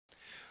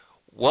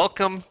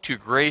Welcome to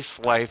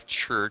GraceLife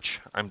Church.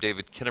 I'm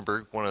David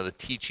Kinneberg, one of the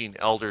teaching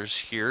elders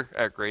here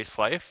at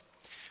GraceLife.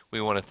 We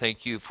want to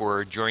thank you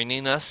for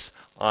joining us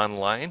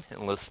online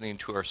and listening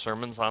to our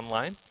sermons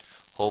online.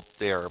 Hope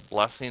they are a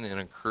blessing and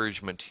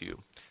encouragement to you.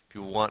 If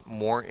you want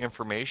more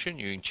information,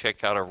 you can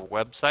check out our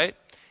website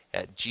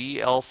at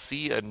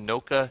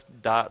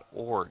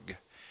glcanoka.org.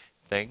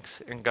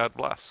 Thanks and God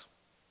bless.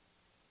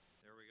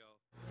 There we go.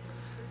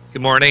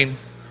 Good morning.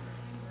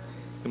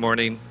 Good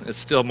morning. It's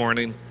still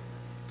morning.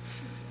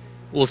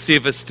 We'll see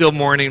if it's still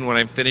morning when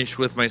I'm finished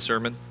with my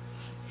sermon.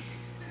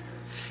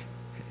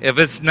 If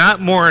it's not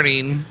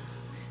morning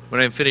when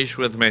I'm finished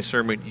with my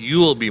sermon, you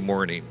will be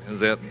morning.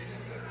 Is that?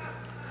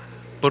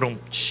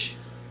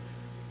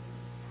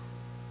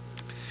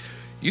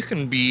 You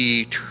can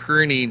be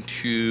turning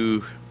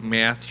to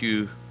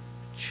Matthew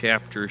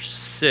chapter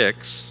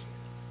 6.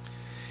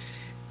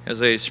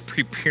 As I was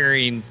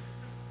preparing,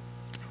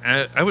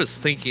 I was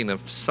thinking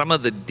of some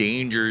of the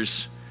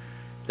dangers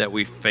that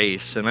we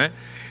face. And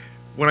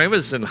when I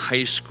was in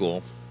high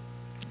school,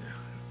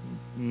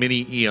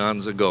 many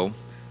eons ago,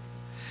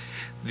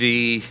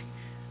 the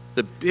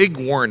big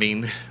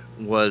warning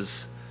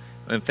was,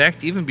 in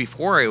fact, even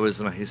before I was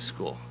in high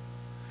school,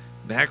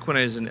 back when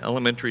I was in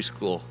elementary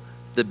school,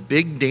 the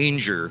big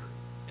danger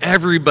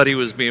everybody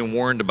was being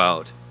warned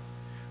about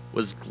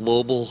was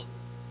global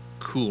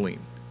cooling.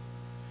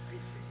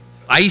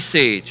 Ice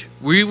age.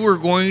 We were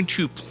going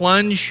to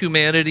plunge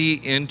humanity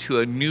into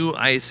a new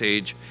ice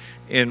age,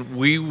 and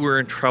we were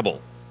in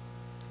trouble.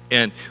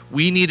 And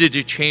we needed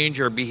to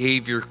change our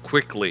behavior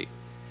quickly.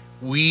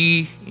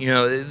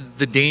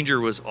 The danger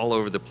was all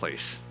over the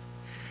place.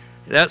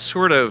 That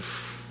sort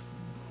of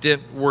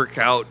didn't work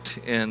out,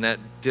 and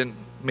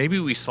maybe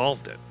we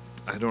solved it.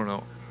 I don't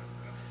know.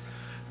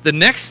 The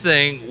next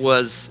thing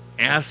was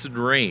acid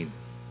rain.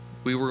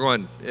 We were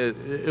going,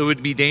 it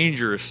would be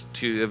dangerous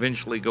to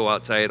eventually go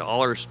outside. All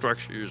our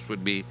structures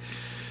would be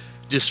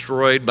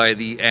destroyed by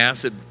the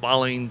acid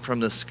falling from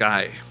the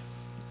sky.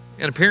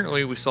 And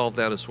apparently we solved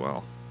that as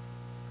well.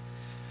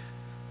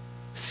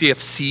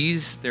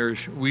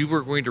 CFCs, we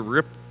were going to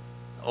rip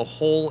a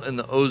hole in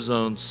the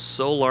ozone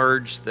so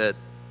large that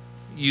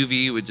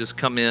UV would just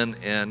come in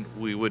and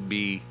we would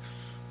be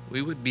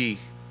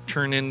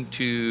turned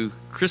into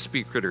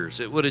crispy critters.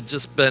 It would have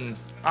just been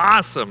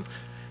awesome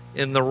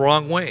in the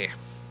wrong way.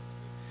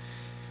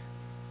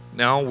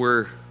 Now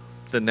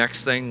the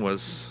next thing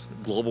was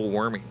global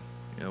warming.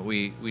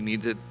 We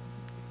need to,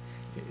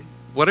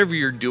 whatever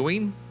you're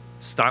doing,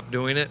 stop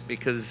doing it,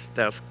 because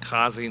that's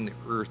causing the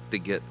earth to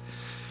get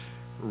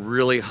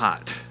really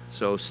hot.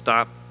 So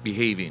stop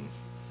behaving.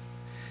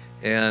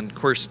 And of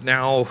course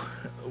now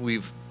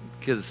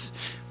because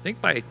I think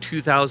by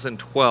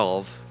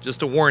 2012,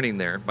 just a warning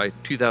there, by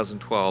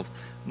 2012,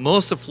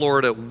 most of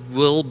Florida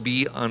will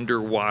be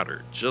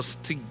underwater,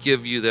 just to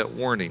give you that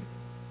warning.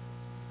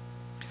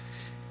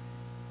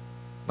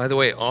 By the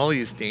way, all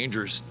these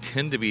dangers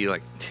tend to be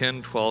like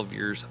 10, 12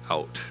 years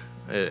out.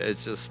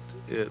 It's just,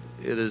 it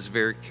is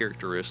very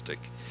characteristic.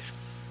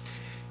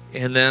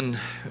 And then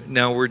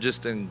now we're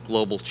just in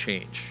global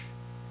change.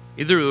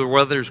 Either the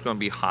weather's going to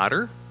be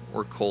hotter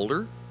or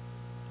colder,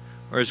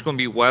 or it's going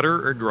to be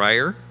wetter or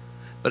drier,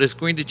 but it's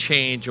going to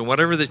change, and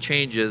whatever the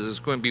change is, it's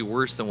going to be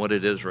worse than what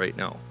it is right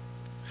now.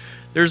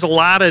 There's a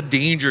lot of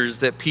dangers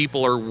that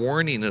people are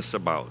warning us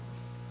about.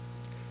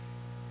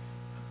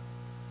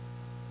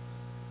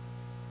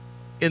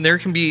 And there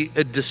can be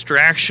a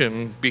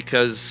distraction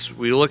because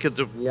we look at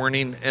the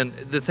warning, and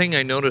the thing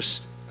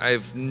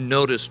I've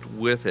noticed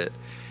with it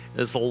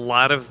is a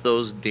lot of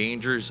those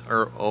dangers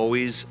are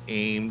always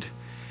aimed,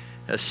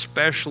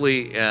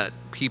 especially at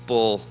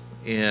people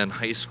in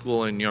high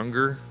school and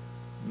younger,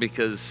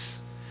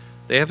 because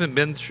they haven't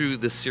been through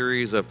the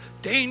series of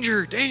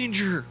danger,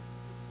 danger.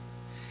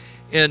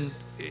 And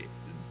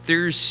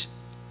there's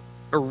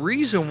a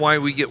reason why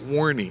we get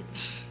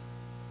warnings.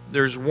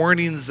 There's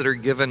warnings that are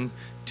given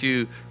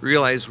to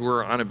realize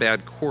we're on a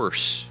bad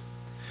course.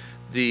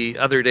 The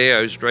other day I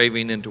was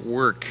driving into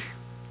work,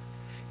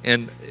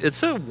 and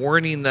it's a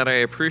warning that I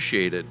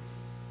appreciated.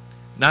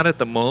 Not at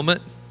the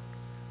moment,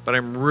 but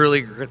I'm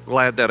really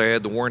glad that I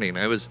had the warning.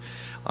 I was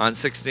on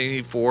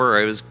 684,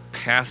 I was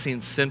passing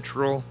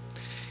Central,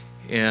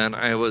 and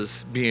I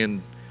was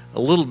being a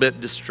little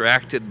bit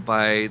distracted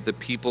by the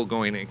people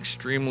going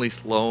extremely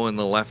slow in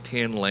the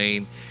left-hand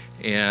lane,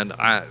 and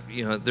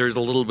there's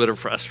a little bit of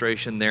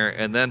frustration there.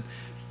 And then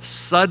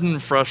sudden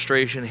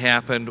frustration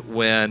happened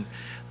when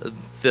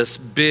this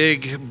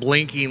big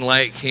blinking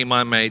light came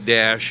on my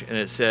dash, and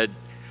it said,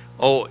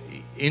 "Oh,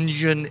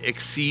 engine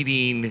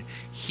exceeding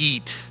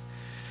heat."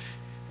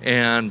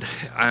 And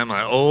I'm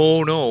like,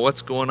 oh no,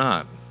 what's going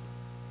on?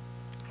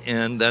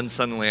 And then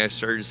suddenly I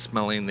started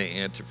smelling the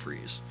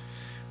antifreeze.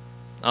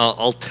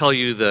 I'll tell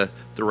you the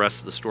rest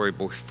of the story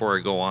before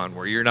I go on,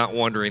 where you're not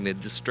wondering and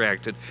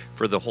distracted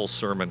for the whole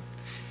sermon.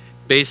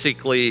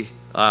 Basically,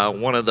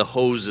 one of the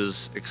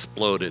hoses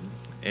exploded,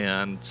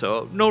 and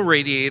so no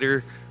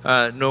radiator,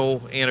 no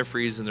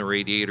antifreeze in the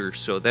radiator,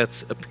 so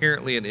that's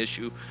apparently an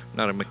issue. I'm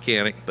not a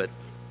mechanic, but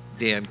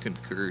Dan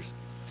concurs.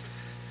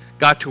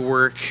 got to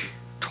work,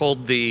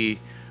 told the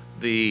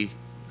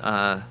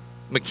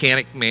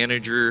mechanic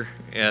manager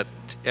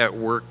at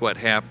work what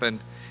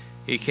happened.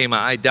 He came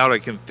out. I doubt I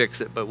can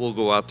fix it, but we'll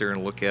go out there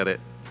and look at it.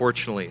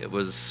 Fortunately, it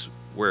was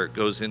where it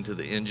goes into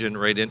the engine,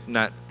 right in,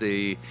 not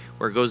the,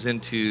 where it goes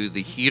into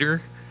the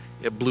heater.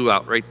 It blew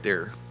out right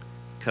there.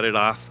 Cut it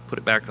off, put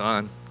it back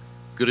on,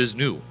 good as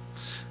new.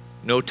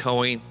 No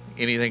towing,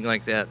 anything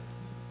like that.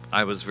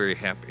 I was very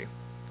happy.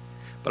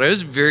 But I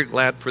was very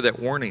glad for that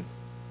warning.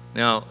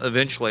 Now,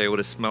 eventually I would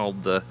have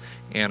smelled the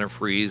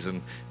antifreeze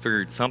and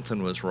figured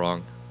something was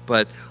wrong.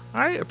 But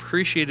I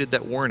appreciated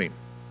that warning.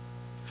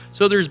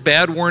 So there's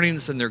bad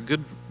warnings and there's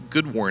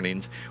good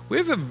warnings. We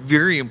have a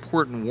very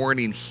important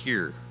warning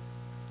here.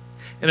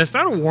 And it's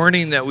not a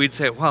warning that we'd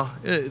say, well,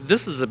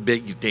 this is a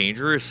big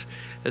danger.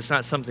 It's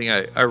not something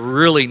I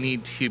really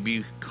need to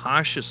be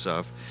cautious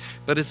of.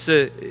 But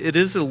it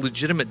is a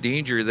legitimate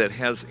danger that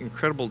has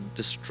incredible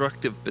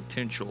destructive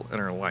potential in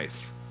our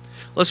life.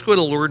 Let's go to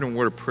the Lord in a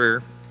word of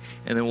prayer,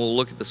 and then we'll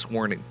look at this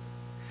warning.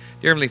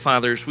 Dear Heavenly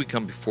Father, as we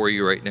come before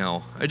you right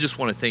now, I just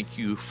want to thank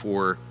you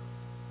for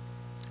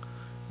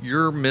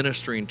your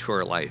ministering to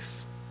our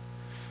life.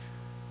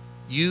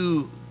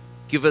 You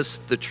give us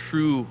the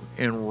true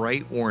and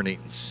right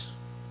warnings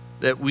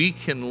that we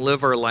can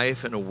live our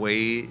life in a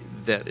way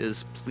that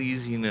is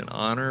pleasing and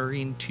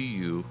honoring to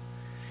you,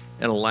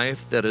 and a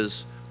life that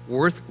is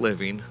worth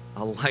living,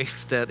 a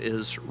life that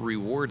is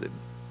rewarded.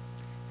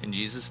 In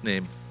Jesus'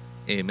 name,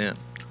 amen.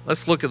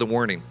 Let's look at the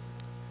warning.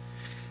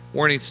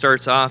 Warning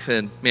starts off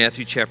in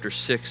Matthew chapter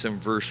 6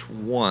 and verse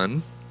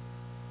 1.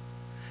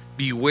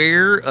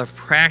 Beware of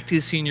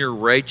practicing your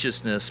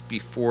righteousness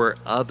before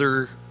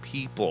other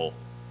people.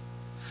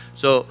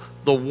 So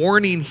the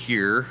warning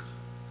here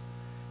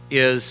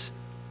is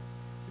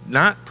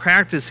not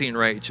practicing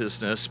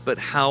righteousness, but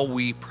how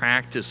we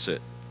practice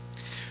it.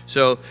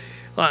 So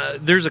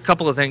there's a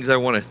couple of things I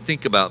want to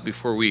think about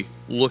before we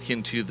look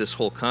into this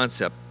whole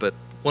concept. But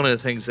one of the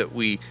things that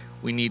we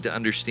need to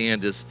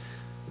understand is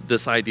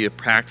this idea of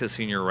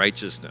practicing your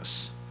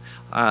righteousness.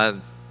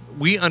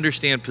 We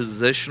understand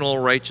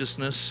positional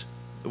righteousness.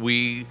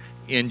 We,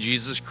 in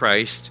Jesus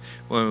Christ,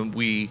 when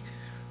we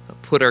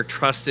put our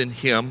trust in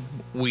him,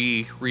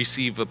 we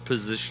receive a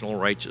positional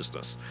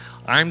righteousness.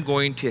 I'm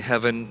going to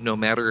heaven no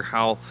matter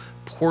how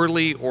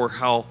poorly or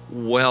how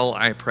well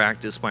I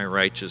practice my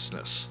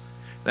righteousness.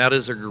 That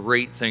is a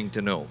great thing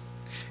to know.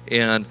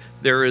 And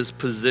there is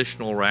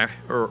positional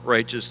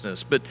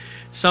righteousness. But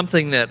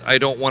something that I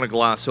don't want to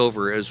gloss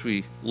over as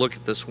we look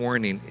at this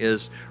warning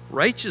is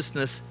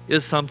righteousness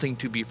is something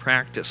to be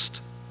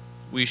practiced.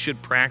 We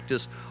should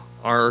practice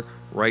our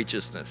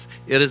righteousness.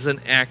 It is an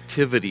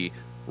activity.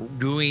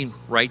 Doing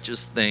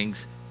righteous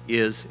things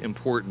is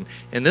important.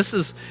 And this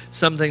is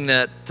something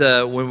that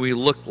when we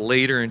look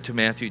later into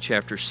Matthew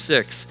chapter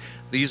 6,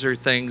 these are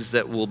things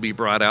that will be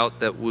brought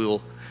out that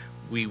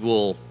we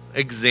will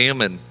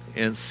examine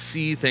and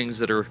see things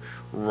that are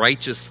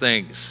righteous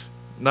things.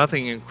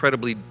 Nothing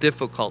incredibly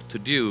difficult to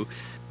do,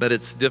 but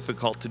it's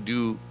difficult to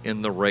do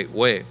in the right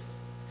way.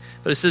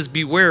 But it says,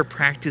 beware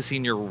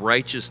practicing your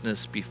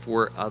righteousness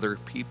before other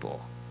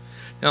people.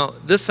 Now,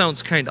 this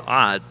sounds kind of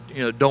odd.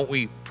 Don't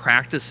we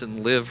practice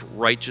and live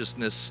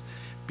righteousness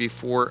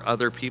before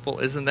other people?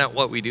 Isn't that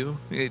what we do?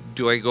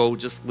 Do I go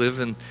just live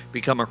and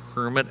become a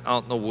hermit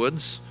out in the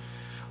woods?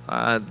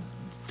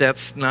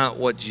 That's not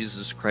what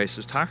Jesus Christ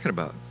is talking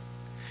about.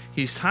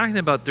 He's talking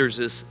about there's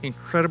this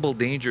incredible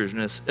danger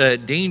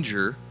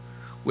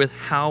with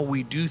how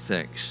we do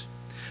things.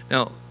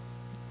 Now,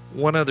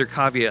 one other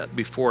caveat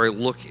before I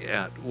look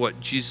at what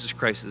Jesus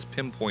Christ is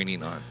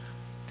pinpointing on.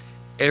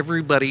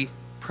 Everybody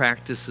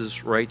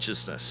practices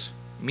righteousness.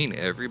 You mean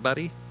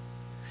everybody?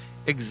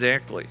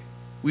 Exactly.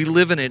 We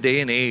live in a day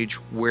and age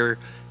where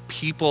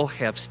people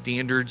have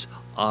standards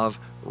of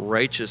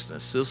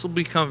righteousness. This will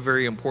become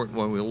very important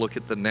when we look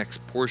at the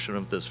next portion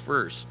of this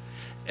verse.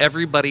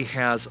 Everybody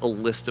has a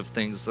list of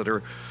things that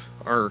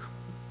are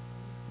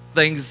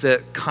things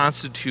that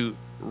constitute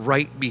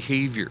right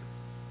behavior.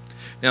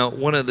 Now,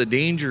 one of the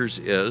dangers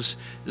is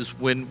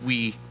when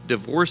we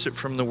divorce it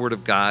from the Word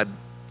of God,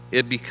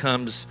 it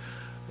becomes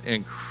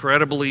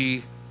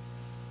incredibly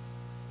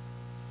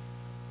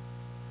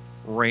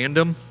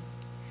random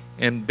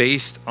and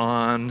based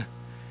on,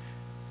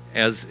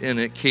 as in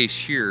a case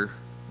here,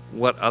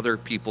 what other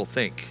people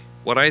think.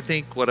 What I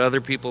think, what other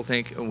people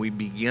think, and we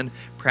begin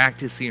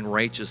practicing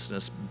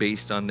righteousness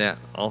based on that.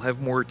 I'll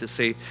have more to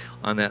say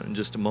on that in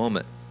just a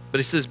moment. But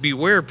it says,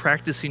 beware of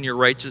practicing your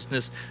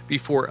righteousness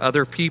before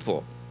other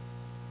people.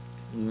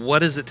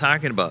 What is it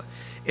talking about?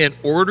 In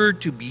order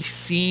to be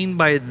seen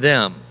by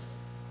them.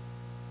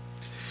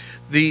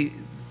 The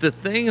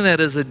thing that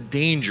is a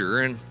danger,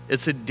 and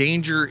it's a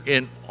danger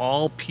in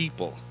all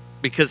people,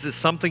 because it's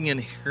something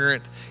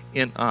inherent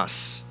in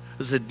us.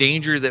 It's a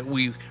danger that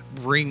we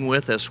bring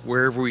with us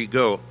wherever we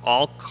go.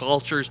 All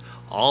cultures,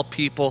 all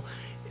people,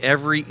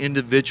 every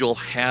individual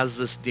has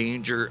this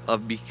danger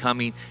of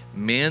becoming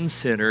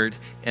man-centered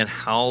in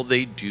how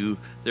they do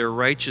their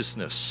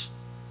righteousness.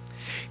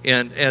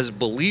 And as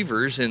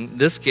believers, in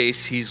this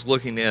case, he's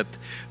looking at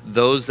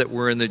those that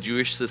were in the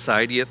Jewish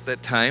society at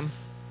that time.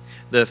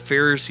 The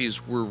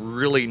Pharisees were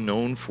really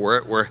known for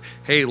it, where,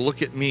 hey,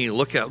 look at me,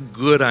 look how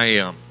good I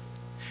am.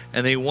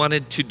 And they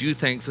wanted to do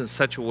things in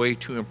such a way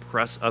to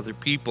impress other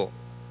people.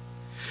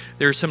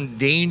 There are some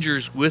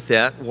dangers with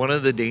that. One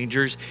of the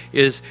dangers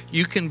is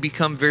you can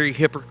become very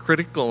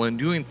hypocritical in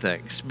doing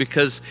things,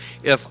 because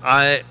if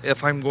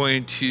I'm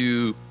going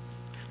to,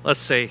 let's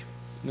say,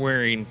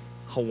 wearing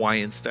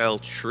Hawaiian-style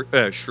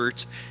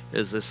shirts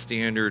as a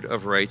standard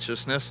of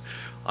righteousness,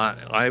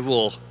 I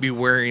will be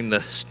wearing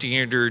the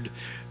standard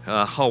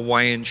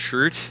Hawaiian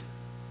shirt.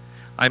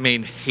 I may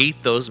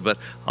hate those, but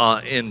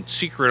in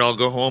secret I'll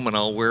go home and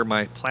I'll wear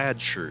my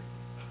plaid shirt.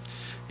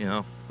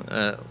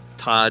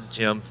 Todd,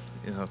 Jim,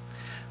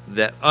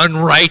 that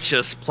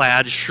unrighteous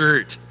plaid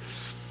shirt.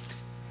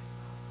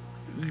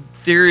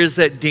 There is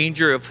that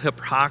danger of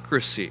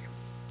hypocrisy.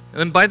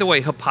 And by the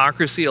way,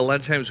 hypocrisy, a lot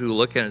of times we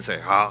look at it and say,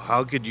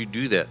 how could you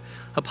do that?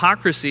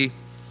 Hypocrisy,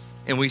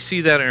 and we see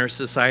that in our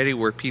society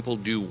where people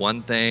do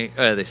one thing,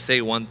 they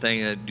say one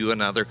thing and do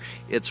another.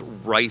 It's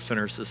rife in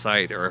our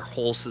society. Our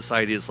whole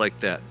society is like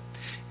that.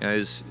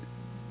 It's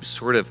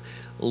sort of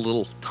a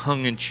little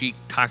tongue-in-cheek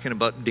talking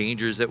about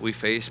dangers that we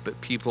face,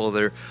 but people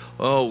that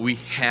are, we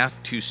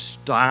have to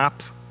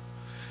stop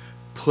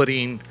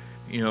putting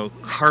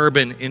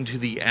carbon into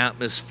the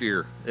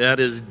atmosphere. That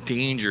is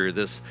danger.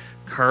 This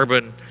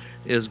carbon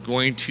is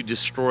going to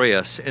destroy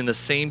us. And the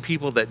same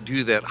people that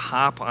do that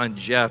hop on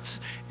jets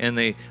and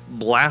they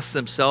blast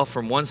themselves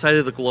from one side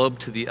of the globe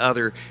to the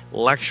other,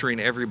 lecturing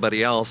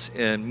everybody else,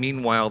 and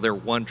meanwhile their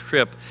one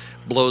trip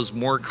blows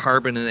more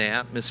carbon in the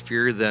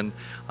atmosphere than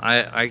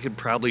I could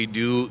probably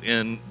do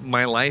in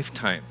my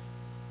lifetime.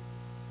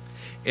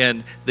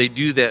 And they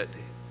do that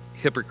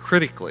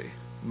hypocritically.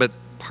 But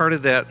part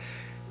of that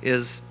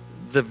is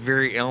the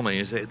very element.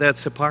 You say,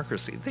 that's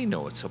hypocrisy. They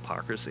know it's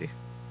hypocrisy.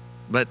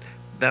 But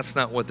that's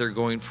not what they're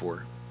going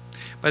for.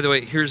 By the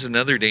way, here's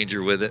another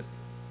danger with it,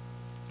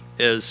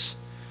 is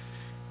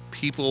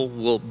people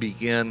will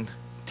begin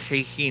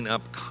taking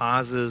up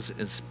causes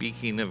and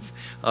speaking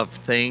of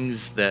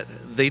things that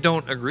they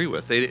don't agree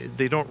with.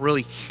 They don't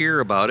really care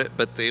about it,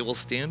 but they will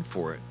stand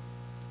for it.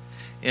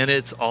 And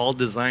it's all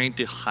designed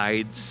to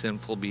hide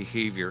sinful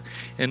behavior.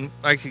 And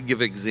I could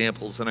give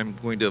examples, and I'm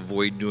going to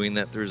avoid doing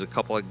that. There's a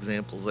couple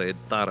examples I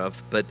had thought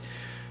of, but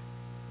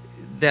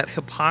that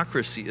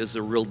hypocrisy is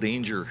a real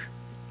danger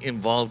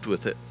involved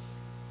with it.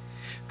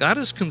 God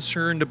is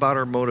concerned about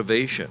our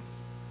motivation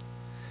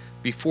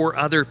before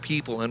other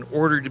people in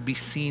order to be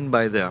seen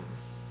by them.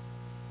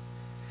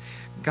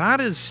 God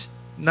is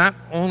not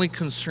only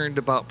concerned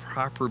about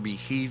proper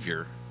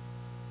behavior,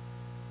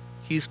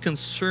 He's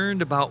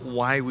concerned about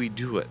why we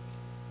do it.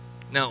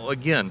 Now,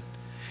 again,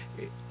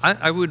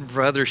 I would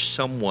rather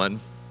someone,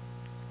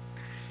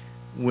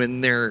 when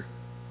they're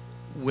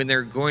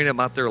going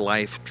about their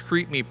life,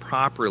 treat me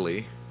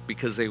properly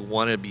because they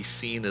want to be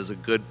seen as a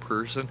good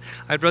person.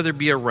 I'd rather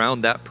be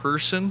around that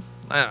person.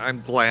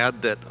 I'm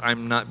glad that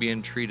I'm not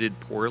being treated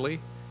poorly,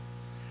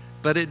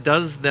 but it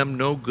does them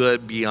no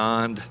good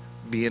beyond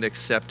being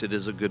accepted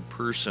as a good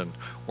person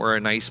or a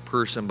nice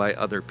person by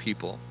other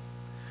people.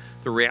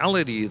 The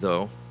reality,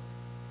 though,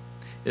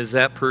 is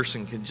that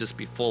person can just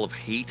be full of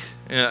hate.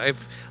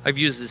 I've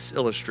used this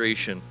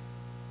illustration,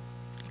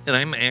 and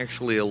I'm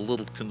actually a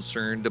little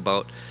concerned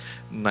about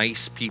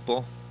nice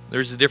people.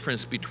 There's a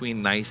difference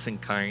between nice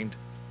and kind.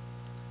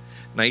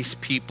 Nice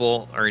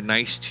people are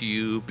nice to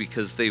you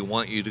because they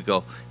want you to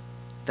go,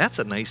 that's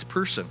a nice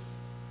person.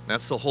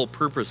 That's the whole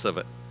purpose of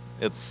it.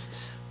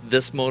 It's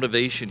this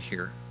motivation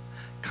here.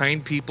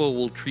 Kind people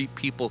will treat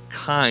people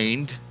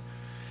kind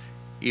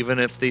even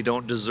if they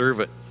don't deserve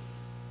it.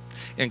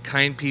 And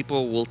kind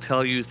people will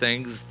tell you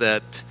things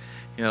that,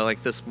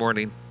 like this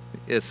morning,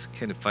 it's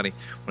kind of funny.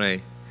 When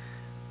I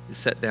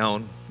sat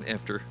down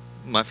after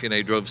Muffy and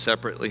I drove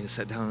separately and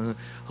sat down,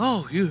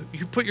 oh, you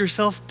put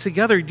yourself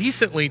together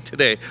decently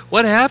today.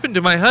 What happened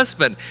to my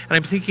husband? And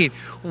I'm thinking,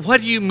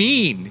 what do you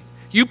mean?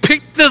 You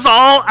picked this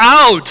all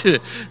out.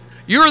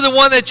 You're the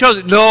one that chose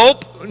it.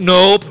 Nope.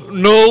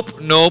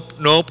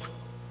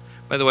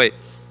 By the way,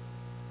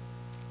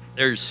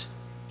 there's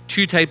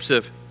two types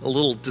of, a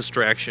little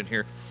distraction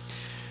here.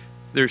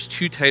 There's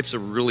two types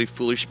of really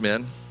foolish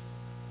men.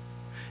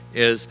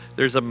 There's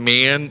a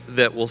man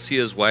that will see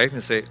his wife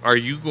and say, are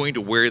you going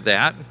to wear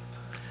that?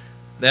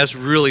 That's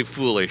really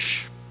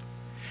foolish.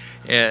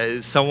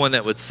 Someone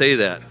that would say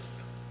that.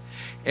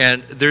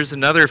 And there's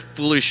another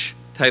foolish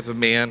type of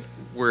man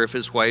where if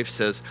his wife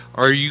says,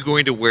 are you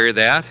going to wear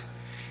that?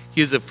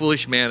 He's a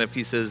foolish man if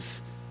he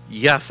says,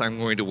 yes, I'm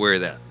going to wear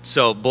that.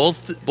 So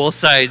both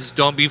sides,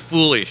 don't be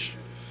foolish.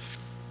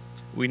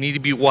 We need to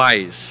be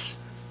wise.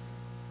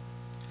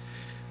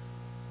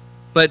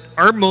 But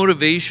our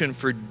motivation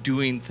for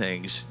doing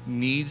things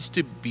needs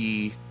to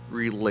be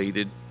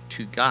related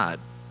to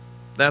God.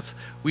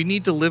 We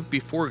need to live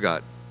before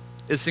God.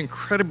 It's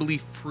incredibly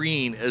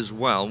freeing as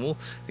well.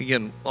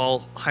 And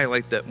I'll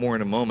highlight that more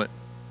in a moment.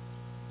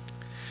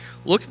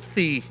 Look at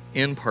the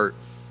end part.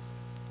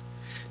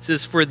 It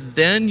says, "For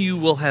then you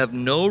will have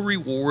no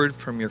reward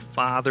from your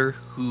Father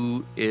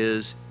who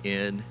is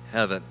in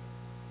heaven."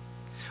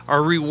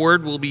 Our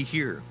reward will be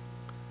here.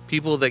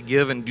 People that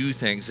give and do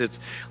things.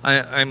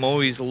 I'm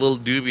always a little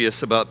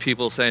dubious about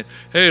people saying,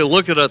 "Hey,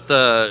 look at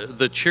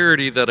the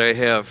charity that I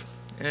have."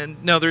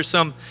 And now there's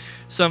some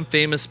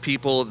famous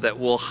people that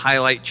will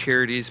highlight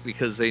charities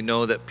because they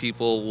know that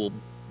people will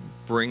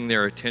bring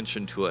their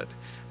attention to it.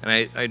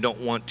 And I don't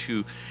want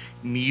to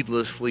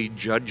needlessly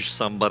judge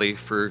somebody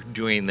for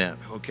doing that.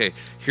 Okay,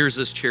 here's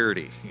this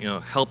charity,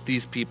 help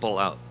these people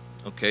out.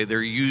 Okay,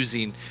 they're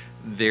using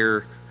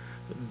their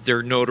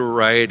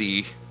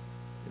notoriety,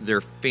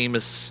 their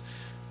famous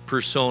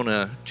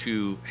persona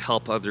to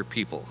help other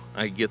people.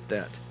 I get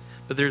that.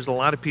 But there's a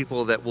lot of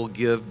people that will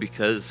give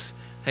because,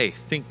 hey,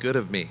 think good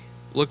of me.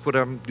 Look what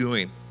I'm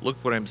doing. Look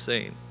what I'm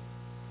saying.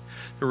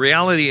 The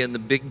reality and the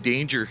big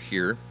danger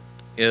here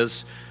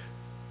is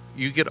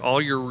you get all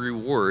your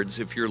rewards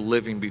if you're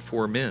living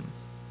before men.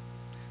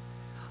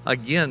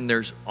 Again,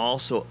 there's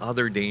also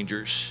other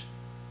dangers.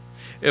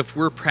 If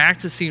we're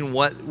practicing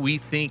what we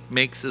think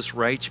makes us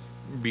right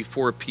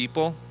before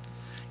people,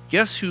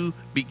 guess who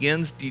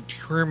begins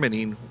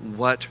determining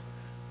what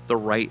the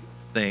right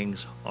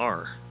things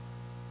are?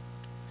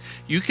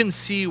 You can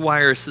see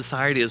why our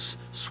society is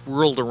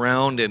swirled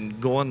around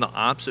and going the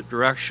opposite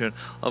direction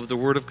of the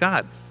Word of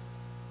God.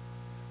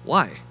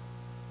 Why?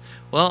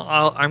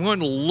 Well, I'm going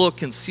to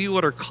look and see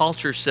what our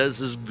culture says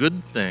is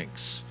good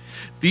things.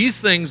 These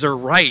things are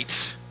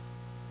right.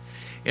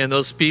 And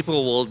those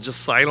people will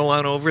just sidle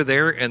on over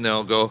there and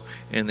they'll go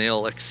and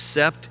they'll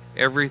accept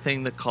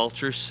everything the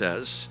culture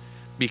says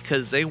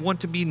because they want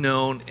to be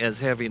known as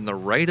having the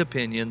right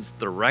opinions,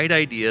 the right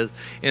ideas,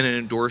 and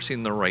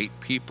endorsing the right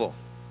people.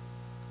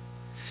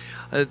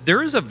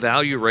 There is a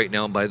value right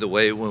now, by the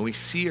way, when we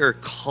see our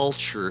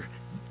culture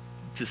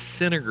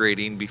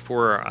disintegrating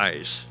before our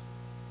eyes.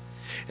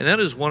 And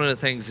that is one of the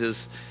things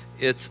is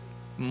it's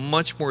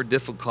much more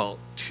difficult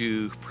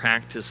to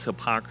practice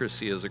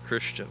hypocrisy as a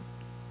Christian.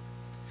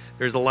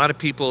 There's a lot of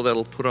people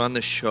that'll put on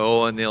the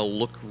show and they'll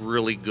look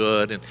really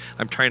good. And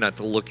I'm trying not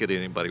to look at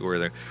anybody where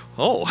they're,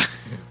 oh.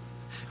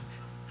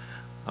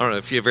 I don't know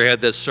if you ever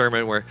had this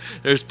sermon where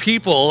there's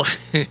people,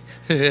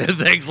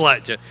 thanks a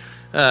lot, Jim.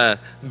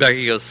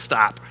 Becky goes,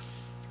 stop.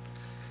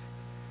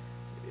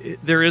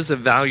 There is a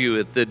value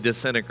at the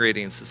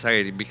disintegrating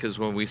society because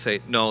when we say,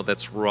 no,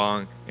 that's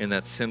wrong and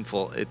that's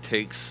sinful, it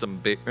takes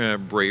some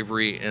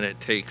bravery and it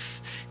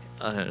takes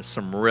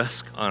some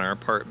risk on our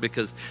part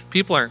because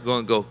people aren't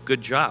going to go,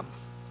 good job.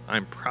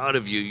 I'm proud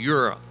of you.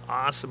 You're an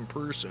awesome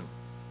person.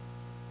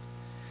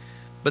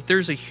 But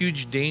there's a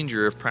huge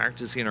danger of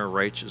practicing our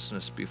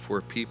righteousness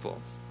before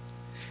people.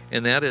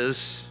 And that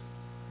is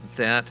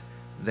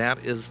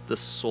the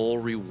sole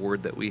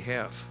reward that we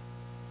have.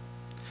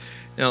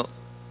 Now,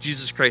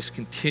 Jesus Christ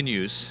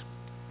continues,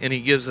 and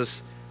he gives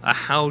us a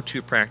how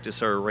to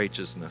practice our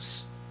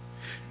righteousness.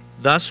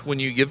 Thus, when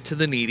you give to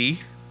the needy,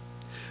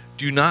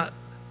 do not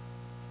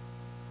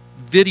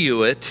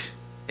video it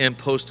and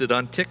post it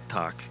on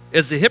TikTok,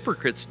 as the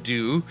hypocrites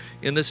do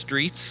in the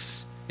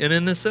streets and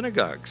in the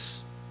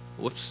synagogues.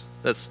 Whoops,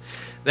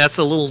 that's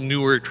a little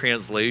newer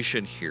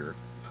translation here.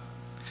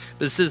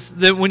 But it says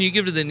that when you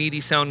give to the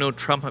needy, sound no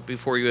trumpet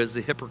before you, as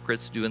the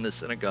hypocrites do in the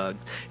synagogue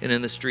and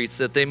in the streets,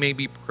 that they may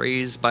be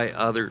praised by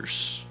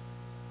others.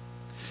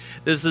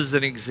 This is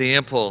an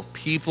example.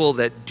 People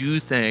that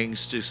do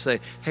things to say,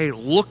 hey,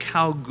 look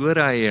how good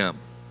I am.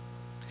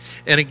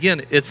 And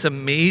again, it's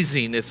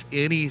amazing, if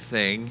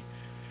anything.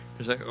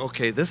 It's like,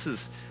 okay, this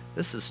is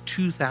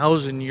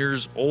 2,000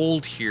 years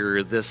old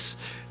here. This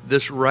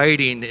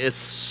writing is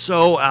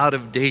so out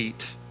of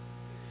date.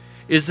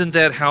 Isn't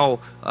that how...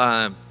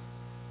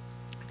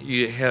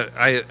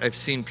 I've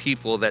seen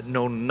people that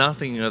know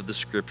nothing of the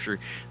scripture,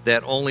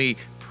 that only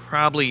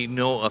probably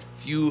know a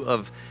few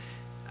of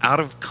out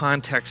of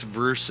context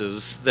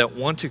verses, that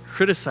want to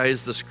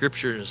criticize the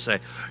scripture and say,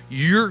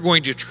 you're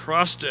going to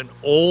trust an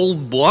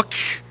old book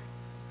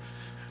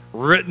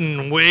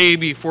written way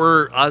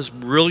before us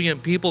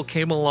brilliant people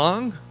came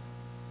along?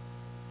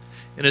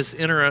 And it's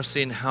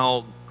interesting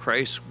how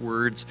Christ's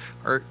words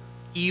are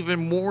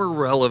even more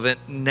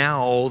relevant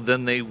now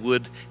than they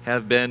would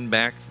have been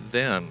back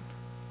then.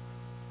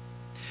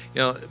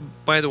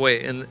 By the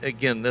way, and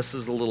again, this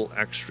is a little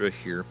extra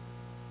here.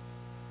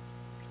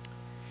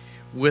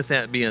 With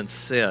that being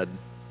said,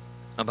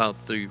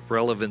 about the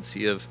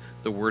relevancy of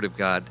the Word of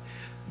God,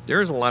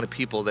 there's a lot of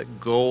people that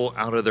go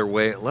out of their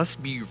way, let's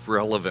be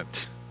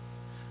relevant.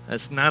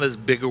 That's not as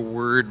big a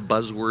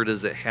buzzword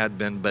as it had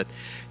been, but,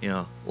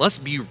 let's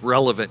be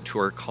relevant to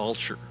our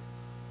culture.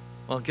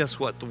 Well, guess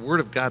what? The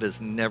Word of God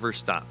has never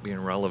stopped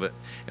being relevant,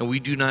 and we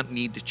do not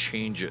need to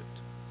change it.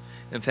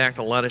 In fact,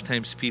 a lot of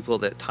times people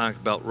that talk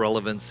about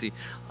relevancy,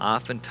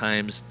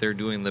 oftentimes they're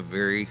doing the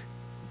very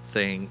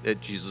thing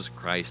that Jesus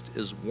Christ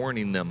is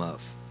warning them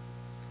of.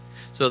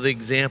 So the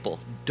example,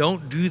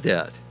 don't do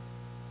that.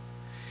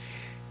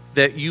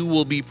 That you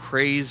will be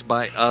praised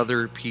by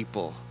other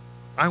people.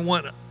 I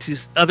want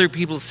other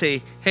people to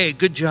say, hey,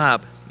 good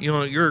job.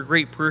 You're a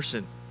great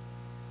person.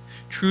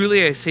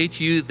 Truly I say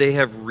to you, they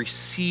have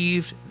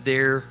received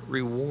their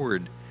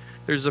reward.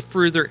 There's a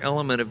further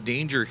element of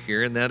danger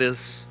here, and that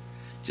is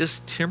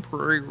just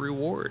temporary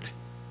reward.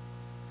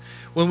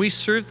 When we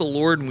serve the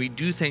Lord and we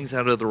do things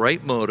out of the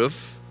right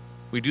motive,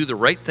 we do the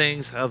right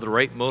things out of the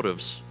right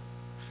motives,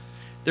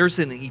 there's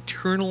an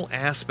eternal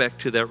aspect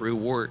to that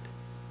reward.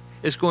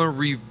 It's going to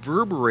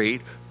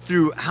reverberate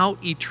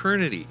throughout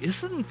eternity.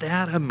 Isn't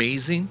that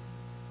amazing?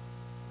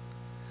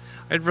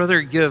 I'd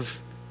rather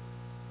give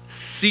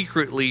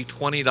secretly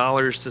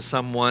 $20 to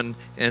someone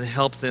and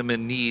help them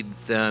in need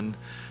than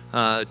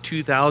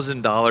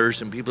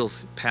 $2,000 and people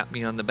pat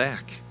me on the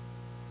back.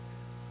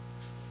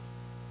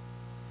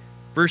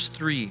 Verse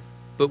 3,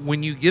 but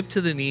when you give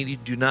to the needy,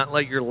 do not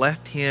let your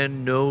left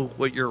hand know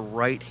what your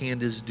right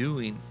hand is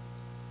doing,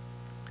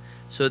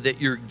 so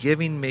that your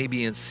giving may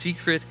be in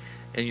secret,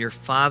 and your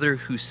Father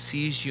who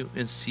sees you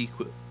in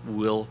secret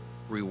will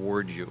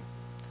reward you.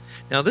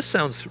 Now this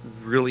sounds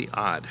really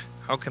odd.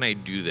 How can I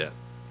do that?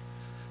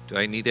 Do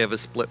I need to have a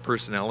split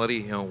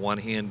personality, one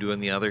hand doing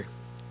the other?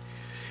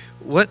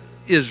 What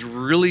is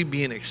really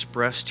being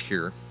expressed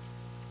here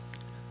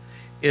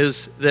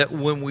is that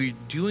when we're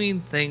doing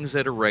things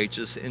that are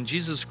righteous, and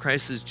Jesus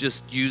Christ is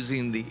just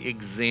using the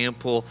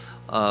example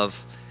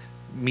of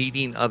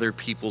meeting other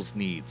people's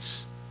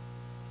needs.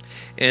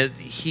 And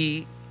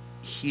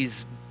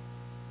he's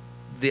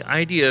the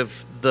idea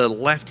of the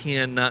left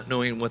hand not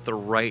knowing what the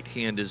right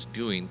hand is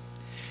doing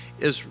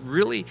is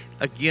really,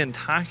 again,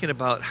 talking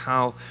about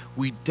how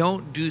we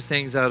don't do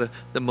things out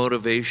of the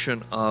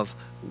motivation of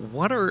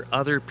what are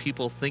other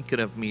people thinking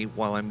of me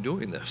while I'm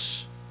doing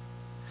this.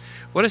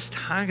 What it's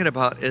talking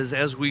about is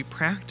as we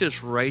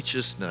practice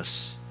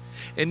righteousness,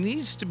 it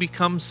needs to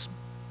become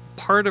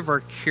part of our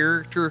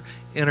character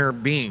and our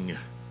being.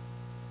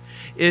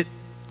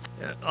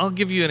 I'll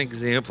give you an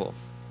example.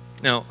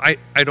 Now, I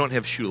don't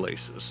have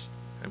shoelaces.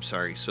 I'm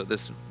sorry, so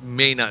this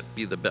may not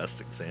be the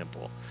best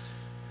example.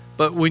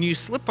 But when you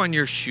slip on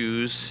your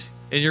shoes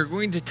and you're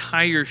going to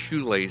tie your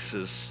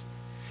shoelaces,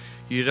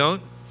 you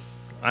don't,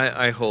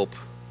 I hope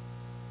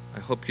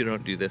you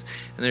don't do this.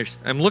 And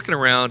I'm looking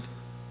around,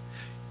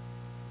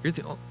 you're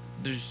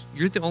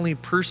the only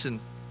person,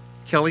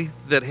 Kelly,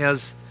 that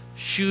has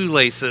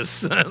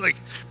shoelaces. Like,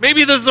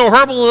 maybe this is a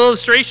horrible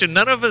illustration.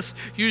 None of us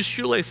use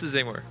shoelaces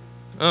anymore.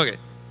 Okay.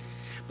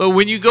 But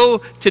when you go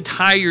to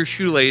tie your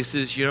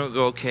shoelaces, you don't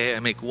go, okay, I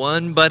make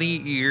one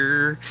bunny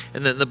ear,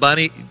 and then the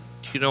bunny,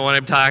 you know what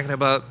I'm talking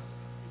about?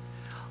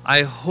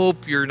 I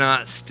hope you're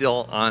not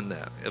still on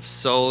that. If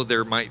so,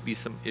 there might be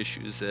some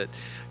issues that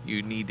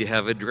you need to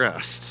have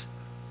addressed.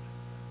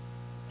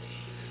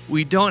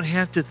 We don't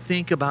have to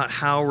think about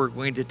how we're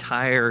going to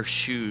tie our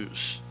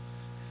shoes.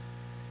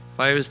 If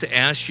I was to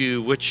ask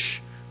you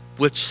which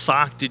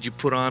sock did you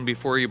put on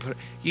before you put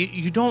it,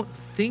 you don't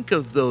think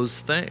of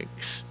those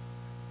things.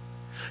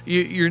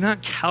 You're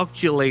not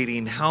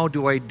calculating how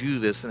do I do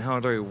this and how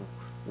do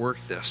I work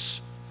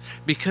this,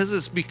 because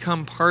it's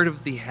become part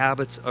of the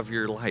habits of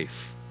your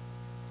life.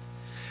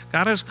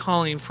 God is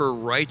calling for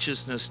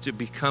righteousness to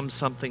become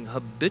something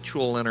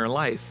habitual in our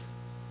life.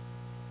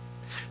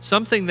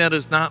 Something that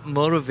is not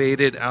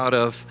motivated out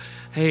of,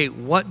 hey,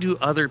 what do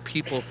other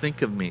people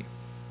think of me?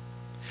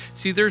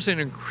 See, there's an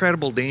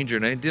incredible danger,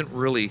 and I didn't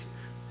really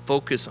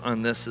focus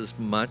on this as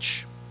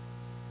much.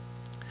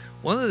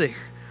 One of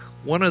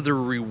the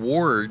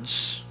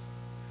rewards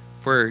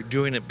for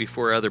doing it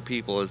before other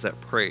people is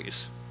that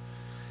praise.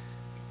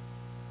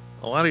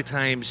 A lot of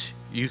times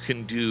you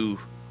can do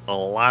a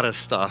lot of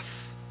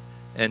stuff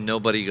and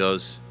nobody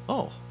goes,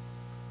 oh,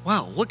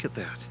 wow, look at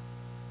that.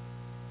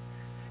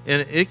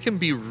 And it can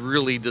be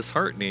really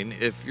disheartening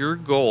if your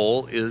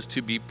goal is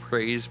to be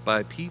praised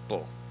by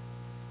people.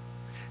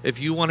 If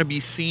you want to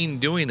be seen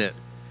doing it,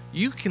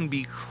 you can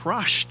be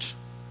crushed.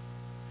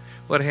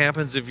 What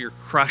happens if you're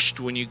crushed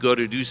when you go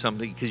to do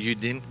something because you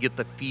didn't get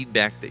the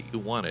feedback that you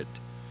wanted?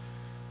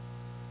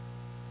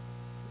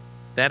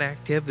 That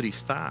activity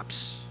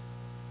stops.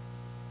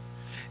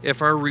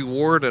 If our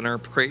reward and our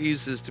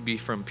praise is to be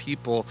from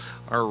people,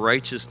 our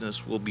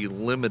righteousness will be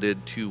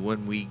limited to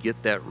when we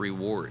get that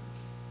reward.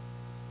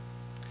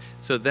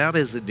 So that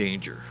is a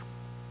danger.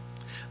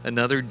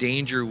 Another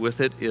danger with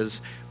it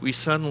is we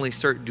suddenly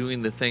start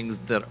doing the things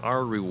that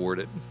are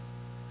rewarded.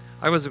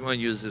 I wasn't going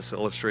to use this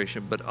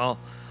illustration, but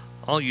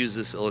I'll use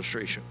this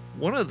illustration.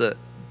 One of the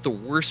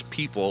worst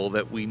people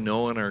that we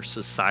know in our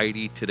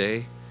society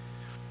today,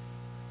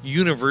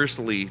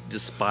 universally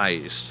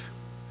despised,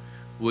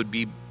 would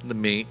be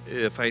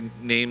if I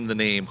name the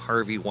name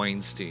Harvey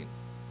Weinstein.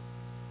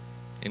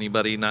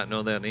 Anybody not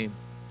know that name?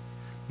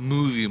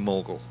 Movie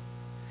mogul.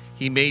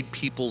 He made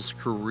people's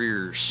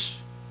careers.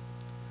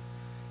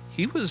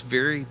 He was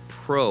very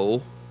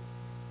pro.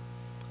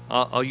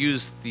 I'll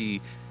use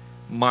the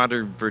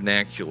modern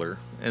vernacular,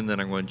 and then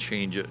I'm going to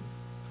change it.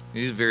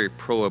 He's very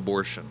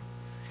pro-abortion.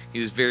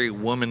 He's very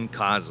woman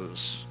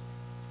causes.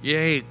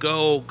 Yay,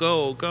 go,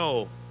 go,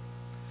 go.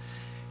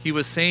 He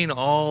was saying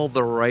all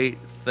the right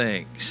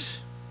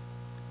things.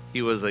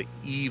 He was an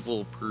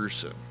evil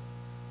person.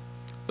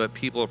 But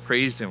people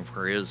praised him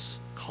for his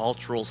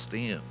cultural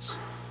stance.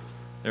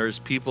 There's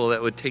people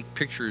that would take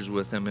pictures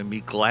with him and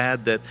be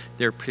glad that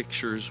their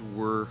pictures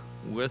were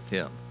with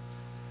him.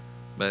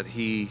 But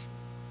he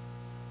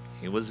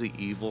was an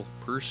evil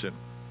person.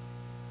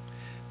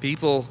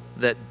 People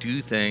that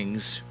do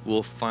things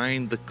will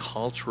find the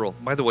cultural.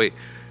 By the way,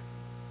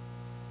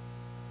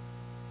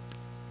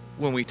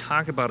 when we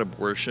talk about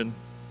abortion,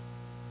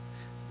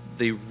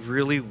 they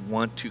really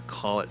want to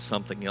call it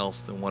something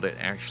else than what it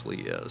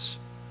actually is.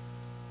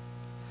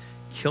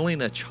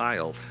 Killing a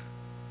child.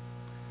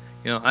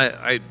 You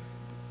know,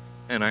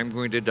 and I'm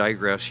going to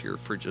digress here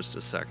for just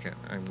a second.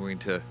 I'm going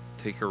to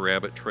take a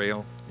rabbit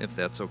trail, if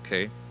that's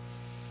okay.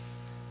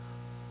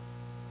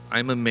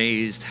 I'm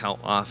amazed how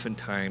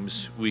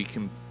oftentimes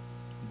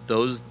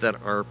those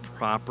that are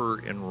proper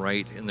and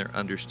right in their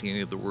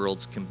understanding of the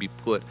world can be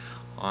put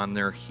on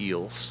their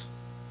heels.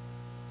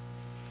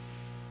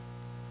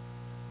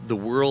 The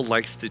world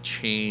likes to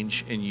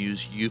change and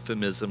use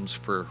euphemisms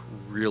for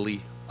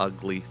really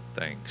ugly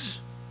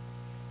things.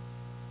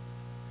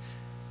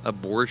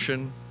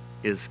 Abortion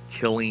is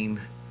killing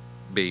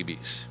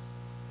babies.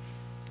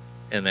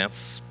 And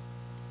that's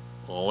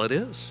all it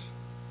is.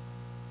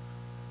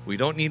 We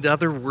don't need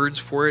other words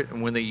for it,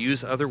 and when they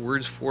use other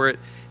words for it,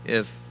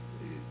 and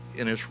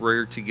it's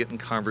rare to get in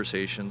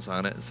conversations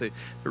on it and say,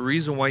 the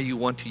reason why you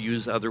want to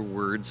use other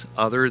words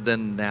other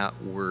than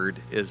that word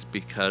is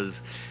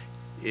because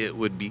it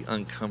would be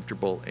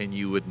uncomfortable and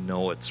you would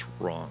know it's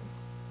wrong.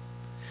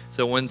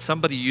 So when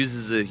somebody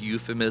uses a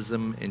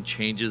euphemism and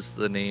changes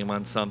the name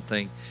on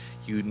something,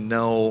 you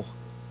know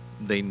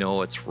they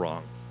know it's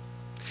wrong.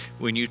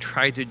 When you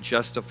try to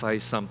justify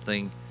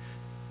something,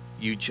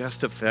 you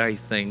justify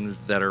things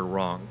that are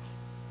wrong.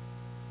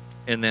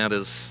 And that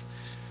is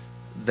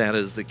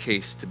the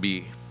case to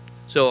be.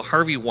 So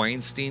Harvey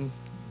Weinstein,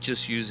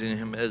 just using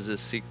him as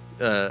an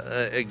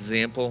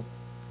example,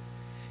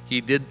 he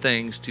did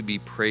things to be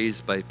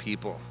praised by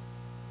people.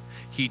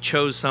 He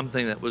chose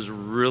something that was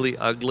really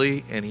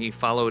ugly and he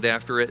followed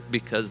after it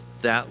because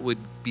that would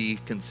be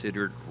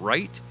considered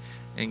right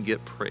and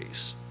get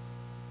praise.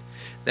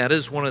 That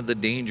is one of the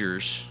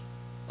dangers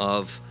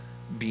of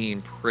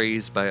being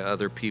praised by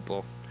other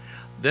people.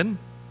 Then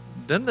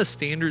the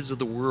standards of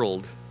the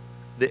world,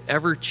 the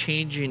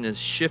ever-changing and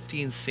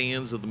shifting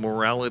sands of the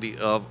morality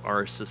of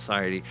our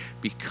society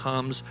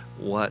becomes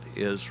what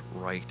is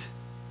right.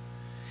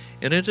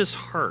 And it is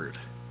hard.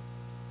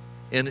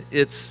 And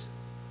it's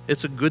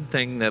a good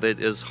thing that it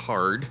is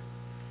hard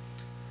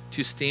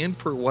to stand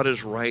for what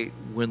is right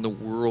when the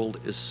world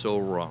is so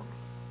wrong.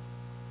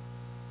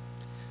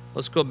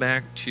 Let's go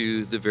back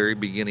to the very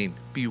beginning.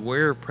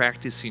 Beware of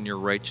practicing your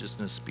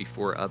righteousness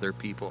before other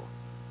people.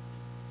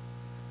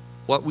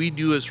 What we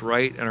do is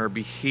right, and our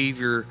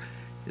behavior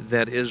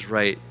that is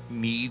right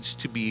needs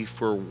to be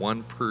for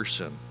one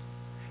person,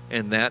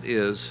 and that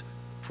is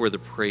for the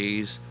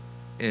praise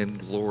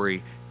and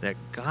glory that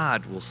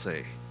God will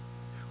say,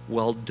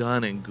 well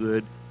done and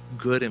good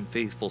and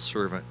faithful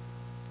servant.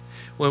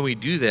 When we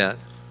do that,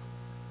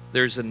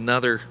 there's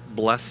another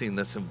blessing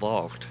that's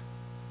involved.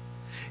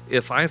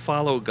 If I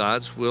follow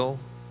God's will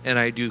and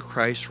I do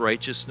Christ's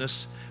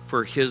righteousness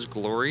for his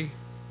glory,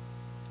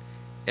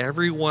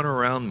 everyone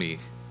around me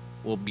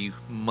will be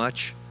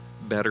much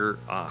better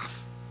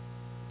off.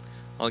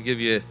 I'll give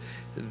you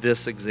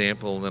this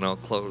example and then I'll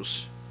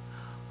close.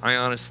 I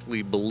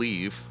honestly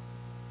believe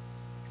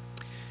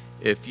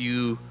if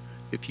you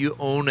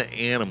own an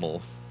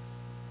animal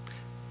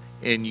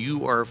and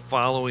you are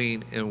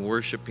following and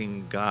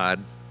worshiping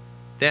God,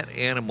 that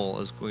animal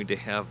is going to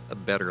have a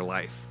better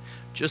life.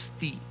 Just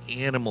the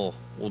animal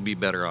will be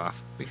better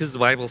off, because the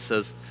Bible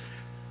says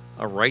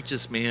a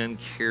righteous man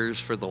cares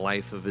for the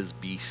life of his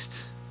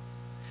beast.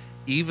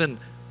 Even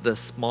the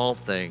small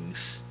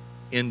things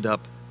end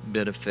up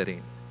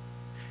benefiting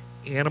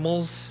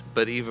animals,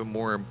 but even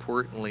more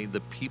importantly,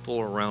 the people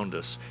around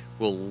us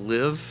will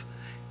live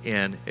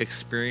and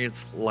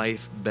experience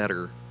life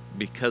better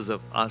because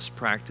of us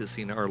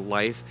practicing our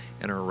life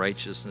and our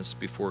righteousness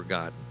before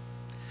God.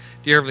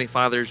 Dear Heavenly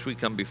Father, as we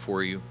come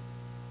before you,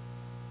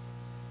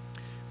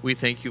 we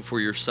thank you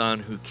for your Son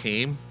who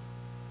came,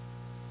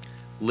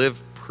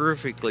 lived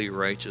perfectly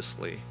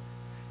righteously,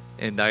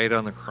 and died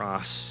on the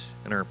cross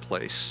in our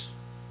place.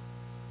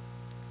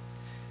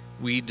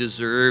 We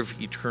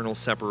deserve eternal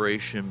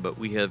separation, but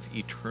we have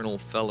eternal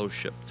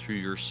fellowship through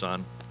your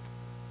Son.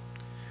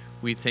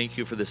 We thank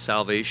you for the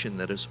salvation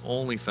that is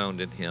only found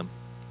in him.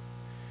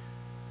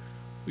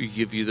 We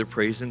give you the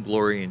praise and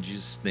glory in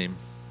Jesus' name.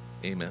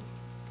 Amen.